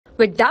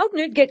With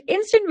Doubtnut, get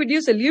instant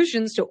video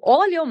solutions to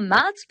all your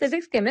maths,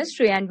 physics,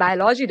 chemistry, and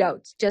biology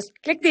doubts. Just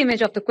click the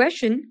image of the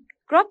question,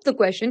 crop the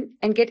question,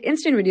 and get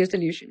instant video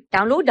solution.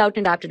 Download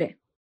Doubtnut app today.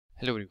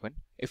 Hello everyone.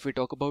 If we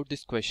talk about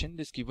this question,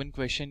 this given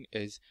question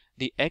is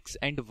the x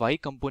and y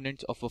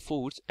components of a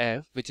force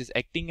F which is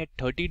acting at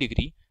 30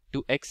 degree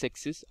to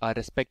x-axis are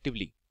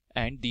respectively,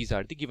 and these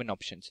are the given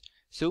options.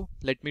 So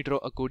let me draw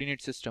a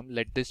coordinate system.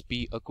 Let this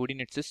be a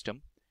coordinate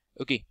system.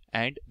 Okay,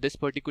 and this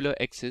particular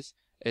axis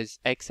is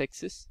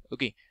x-axis,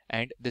 okay,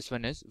 and this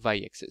one is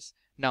y-axis.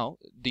 Now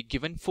the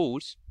given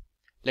force,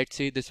 let's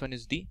say this one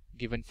is the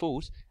given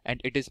force and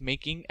it is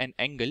making an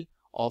angle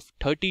of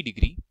 30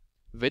 degree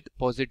with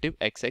positive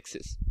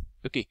x-axis.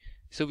 Okay,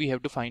 so we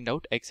have to find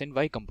out x and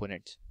y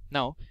components.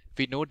 Now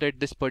we know that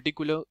this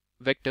particular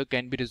vector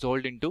can be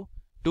resolved into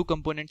two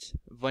components,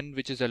 one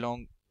which is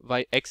along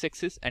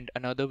x-axis and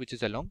another which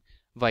is along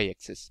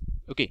y-axis.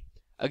 Okay,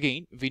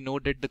 again we know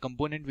that the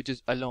component which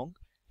is along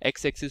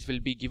x-axis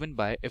will be given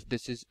by, if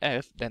this is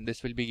f, then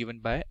this will be given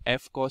by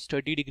f cos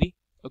 30 degree.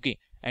 Okay,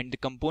 and the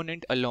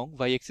component along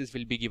y-axis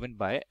will be given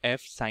by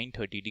f sin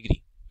 30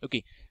 degree.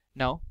 Okay,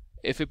 now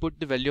if we put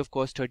the value of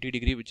cos 30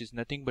 degree, which is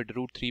nothing but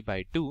root 3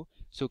 by 2,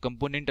 so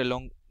component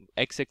along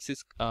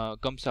x-axis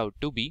comes out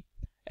to be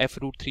f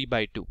root 3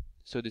 by 2.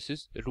 So this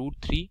is root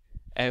 3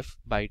 f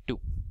by 2.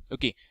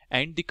 Okay,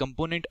 and the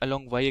component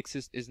along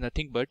y-axis is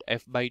nothing but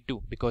f by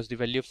 2 because the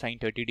value of sin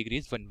 30 degree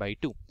is 1 by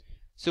 2.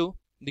 So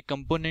the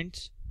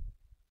components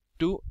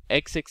to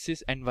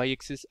x-axis and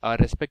y-axis are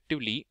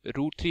respectively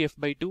root 3 f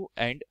by 2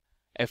 and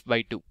f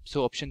by 2.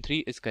 So option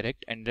 3 is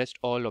correct and rest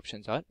all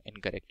options are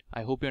incorrect.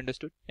 I hope you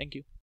understood. Thank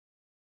you.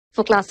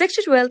 For class 6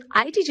 to 12,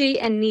 IIT JEE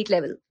and NEET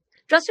level.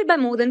 Trusted by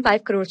more than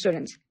 5 crore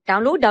students.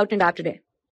 Download Doubtnut app today.